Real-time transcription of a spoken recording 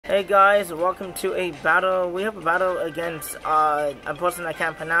Hey guys, welcome to a battle. We have a battle against a person I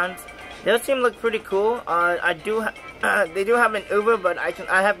can't pronounce. Their team look pretty cool. They do have an Uber, but I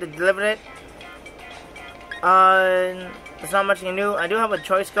have to deliver it. There's not much you can do. I do have a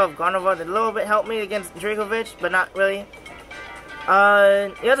choice call of Garnova that a little bit helped me against Dracovic, but not really.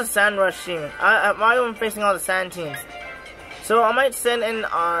 He has a Sand Rush team. I'm facing all the Sand teams. So I might send in,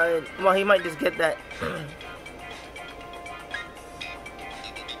 well, he might just get that.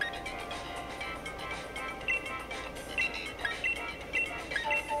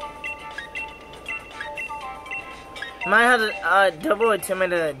 Mine has a double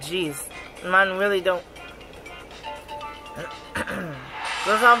intimidator. Jeez, mine really don't.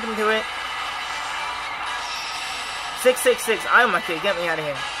 Let's hop into it. 666. I'm okay. Get me out of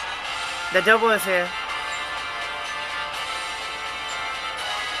here. The double is here.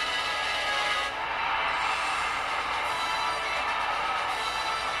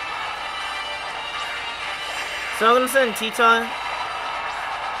 So I'm gonna send Teton.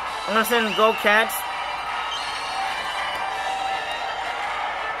 I'm gonna send Gold Cats.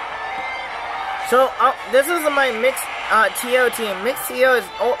 So, this is my mixed TO team. Mixed TO is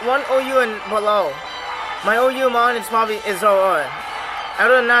one OU and below. My OU mon is probably OR.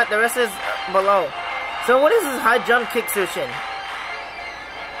 Other than that, the rest is below. So, what is this high jump kick Sushin?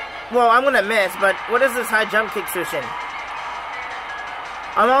 Well, I'm gonna miss, but what is this high jump kick Sushin?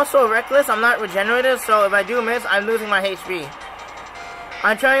 I'm also reckless. I'm not regenerative, so if I do miss, I'm losing my HP.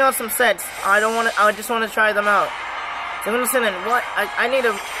 I'm trying out some sets. I just want to try them out. So I'm gonna send in what? I need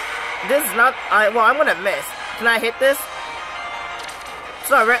a. This is not, well, I'm gonna miss. Can I hit this?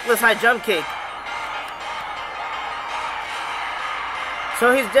 It's not a reckless high jump kick. So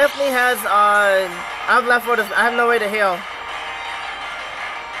he definitely has, I have left for this, I have no way to heal.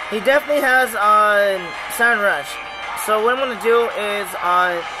 He definitely has, Sand Rush. So what I'm gonna do is,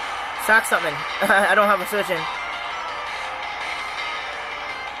 sack something. I don't have a switch in.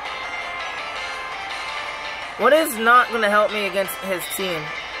 What is not gonna help me against his team?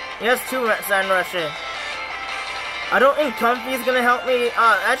 He has two Sand Rush in. I don't think Comfy is gonna help me.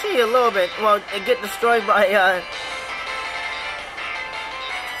 Actually a little bit. Well, it get destroyed by I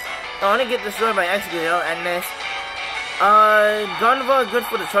want to get destroyed by Executor and this. Garnova good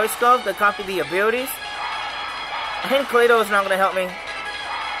for the choice sculpt to copy the abilities. I think Kaleido is not gonna help me.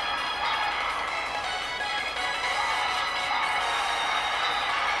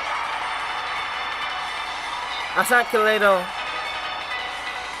 That's not Kaleido.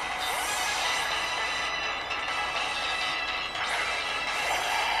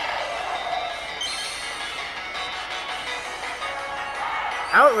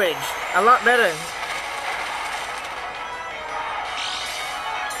 Outrage, a lot better.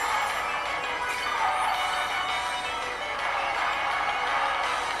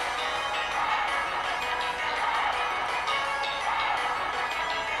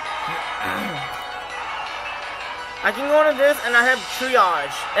 I can go into this and I have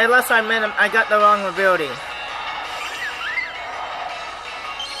triage, unless I got the wrong ability.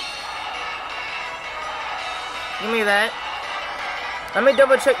 Give me that. Let me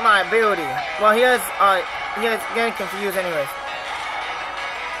double check my ability. Well, he has getting confused anyways.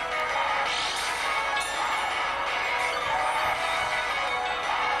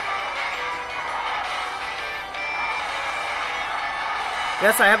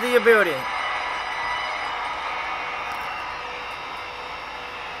 Yes, I have the ability.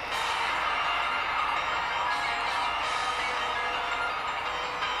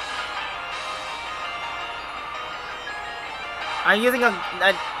 I'm using a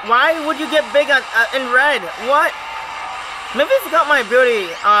why would you get big in red? What? Maybe I forgot my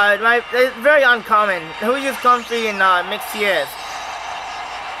ability. It's very uncommon. Who use Comfy in mixed years?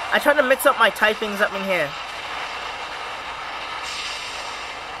 I try to mix up my typings up in here.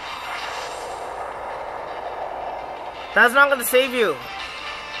 That's not gonna save you.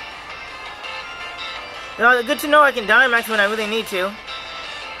 You know, good to know I can Dynamax when I really need to.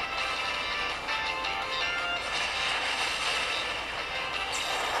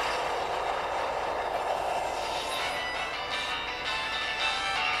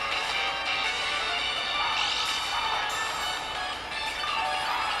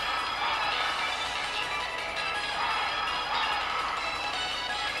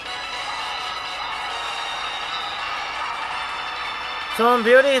 So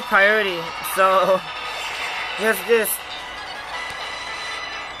ability is priority, so yes, this.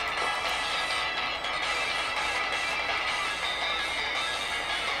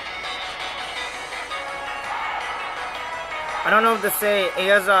 I don't know what to say. He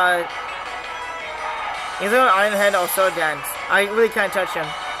has he's on Iron Head or Sword Dance. I really can't touch him.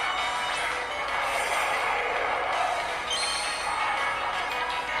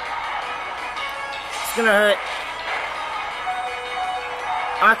 It's gonna hurt.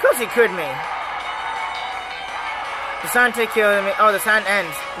 Oh, of course he could me. The sand take care of me. Oh, the sand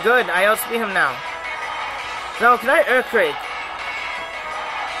ends. Good, I outspeed him now. So, can I earthquake?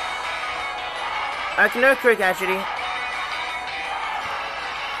 I can earthquake actually.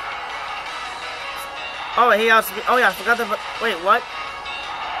 Oh, he outspeed. Oh yeah, I forgot the. Wait, what?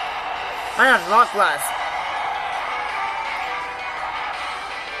 I have rock blast.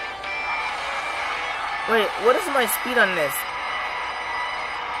 Wait, what is my speed on this?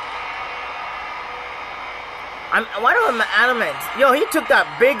 Why do I have adamant? Yo, he took that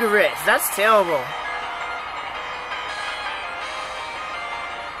big risk. That's terrible.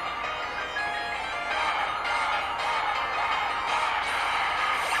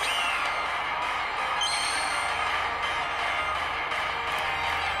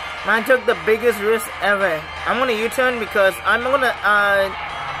 Man took the biggest risk ever. I'm gonna U-turn because I'm gonna, I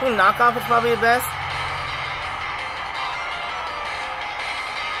think knockoff is probably the best.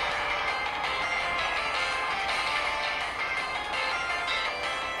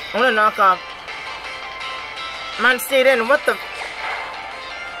 I'm gonna knock off. Man stayed in. What the?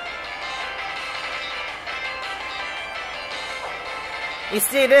 He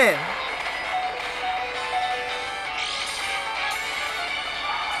stayed in.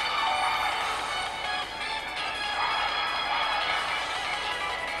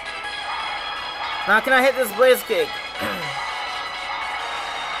 Now can I hit this blaze kick?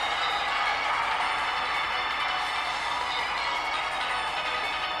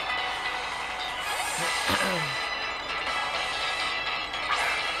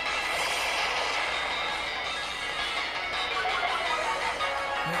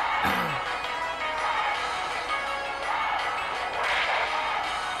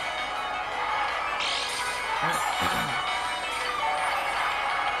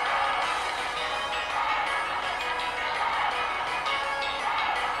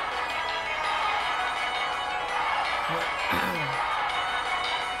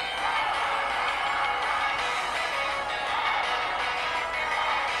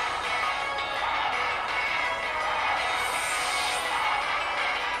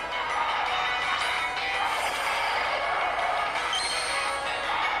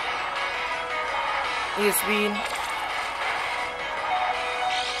 Speed.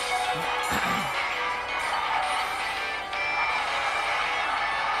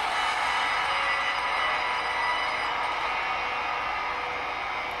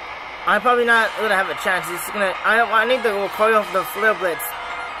 I'm probably not gonna have a chance. He's gonna. I need to go call off the flare blitz.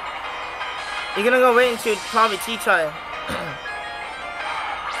 You're gonna go wait until probably T-try.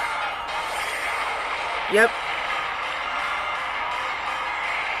 Yep.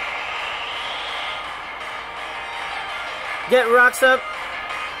 Get rocks up.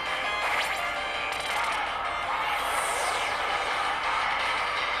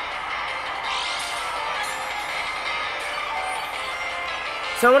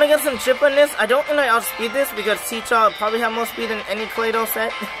 So I'm gonna get some chip on this. I don't think I outspeed this because T-Chaw will probably have more speed than any Play-Doh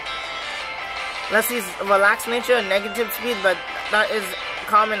set. Unless he's relaxed nature, negative speed, but that is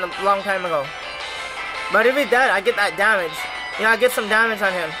common a long time ago. But if he dead, I get that damage. Yeah, I get some damage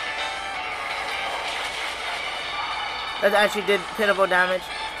on him. That actually did pitiful damage.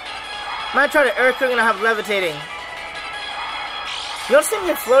 Might try to earthquake and I have levitating. You'll see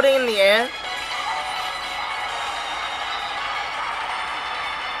me floating in the air.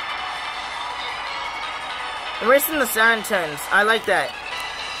 Erasing the sand turns. I like that.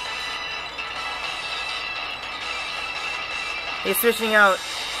 He's switching out.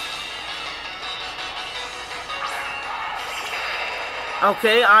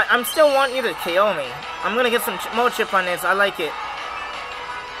 Okay, I'm still wanting you to KO me. I'm gonna get some more chip on this. I like it.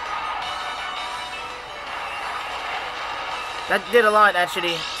 That did a lot,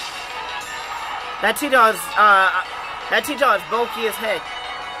 actually. That T-Jaw is bulky as heck.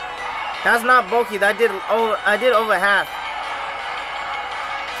 That's not bulky. I did over half.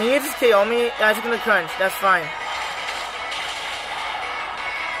 Can you just KO me? Yeah, it's gonna crunch. That's fine.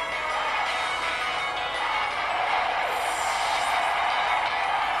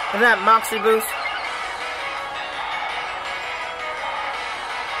 Look at that Moxie boost.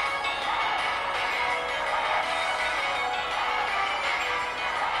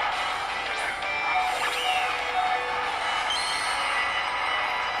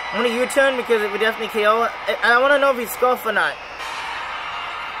 I'm gonna U-turn because it would definitely KO. I wanna know if he's scuffed or not.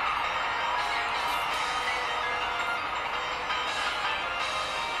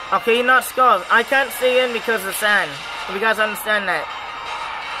 Okay, you're not scuffed. I can't stay in because of sand. If you guys understand that.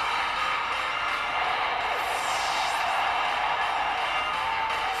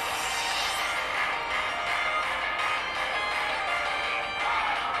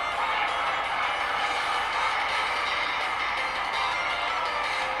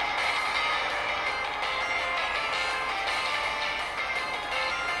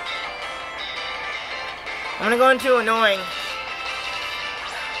 I'm gonna go into annoying.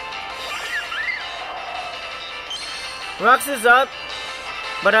 Rocks is up,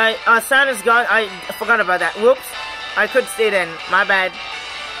 but Sand is gone. I forgot about that. Whoops. I could stay in. My bad.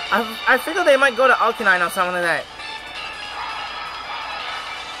 I figured they might go to Alkanine or something like that.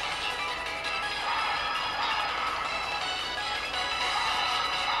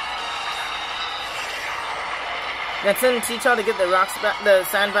 Then send T-Char to get the rocks back, the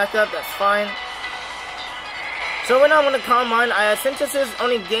sand back up. That's fine. So right now I'm gonna Calm Mind. Synthesis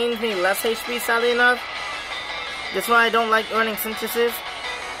only gains me less HP, sadly enough. That's why I don't like running Synthesis.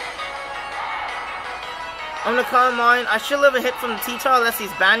 I'm gonna Calm Mind. I should live a hit from the T-Char unless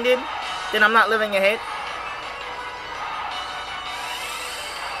he's banded. Then I'm not living a hit.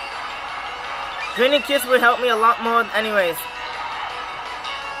 Draining Kiss would help me a lot more anyways.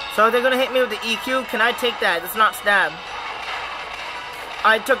 So they're gonna hit me with the EQ. Can I take that? It's not stab.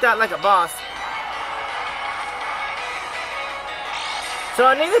 I took that like a boss. So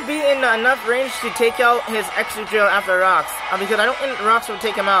I need to be in enough range to take out his extra drill after rocks. Because I don't think rocks will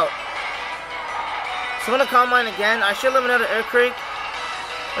take him out. So I'm gonna Calm Mind again. I should live another Earthquake.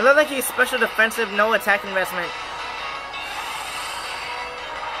 It looks like he's special defensive, no attack investment.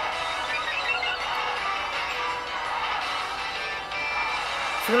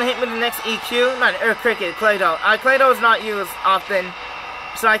 He's gonna hit me with the next EQ. Not an Earthquake, it's Clado. Clado is not used often,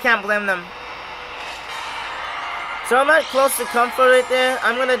 so I can't blame them. So I'm at close to comfort right there.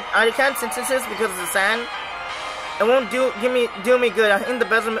 I can't Synthesis because of the sand. It won't do me good. I think the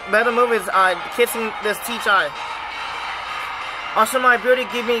better move is kissing this T-Char. Also, my ability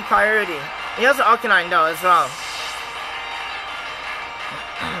give me priority. He has an Alkanine though as well.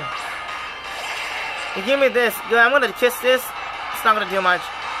 He give me this. Good, I'm gonna kiss this. It's not gonna do much.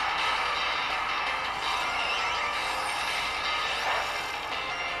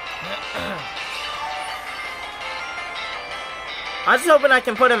 I'm just hoping I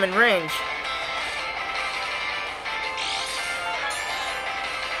can put him in range.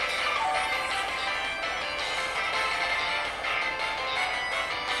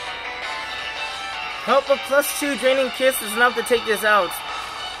 Hope a +2 Draining Kiss is enough to take this out.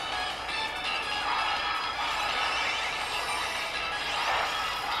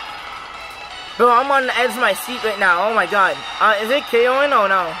 Bro, I'm on the edge of my seat right now. Oh my god. Is it KOing? Oh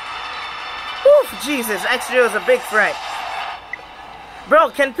no. Woof, Jesus. X-Drill is a big threat.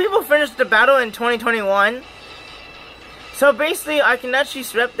 Bro, can people finish the battle in 2021? So basically, I can actually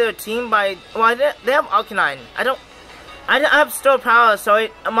sweep their team by... Well, they have Alkanine. I have Store Power, so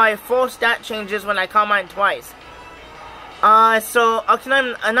my full stat changes when I Calm Mind twice. So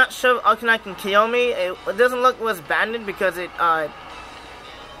Alkanine, I'm not sure if Alkanine can KO me. It doesn't look it was banded because the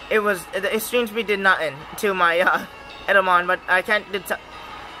extreme speed did nothing to my Edamon, but I can't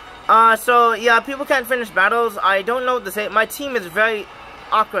so yeah, people can't finish battles. I don't know what to say. My team is very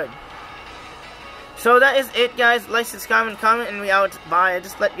awkward. So that is it, guys. Like, subscribe, and comment, and we out. Bye. I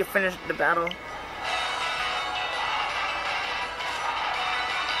just let you finish the battle.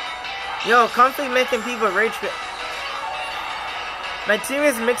 Yo, Comfy making people rage quit. My team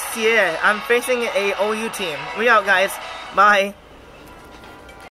is mixed here. I'm facing a OU team. We out, guys. Bye.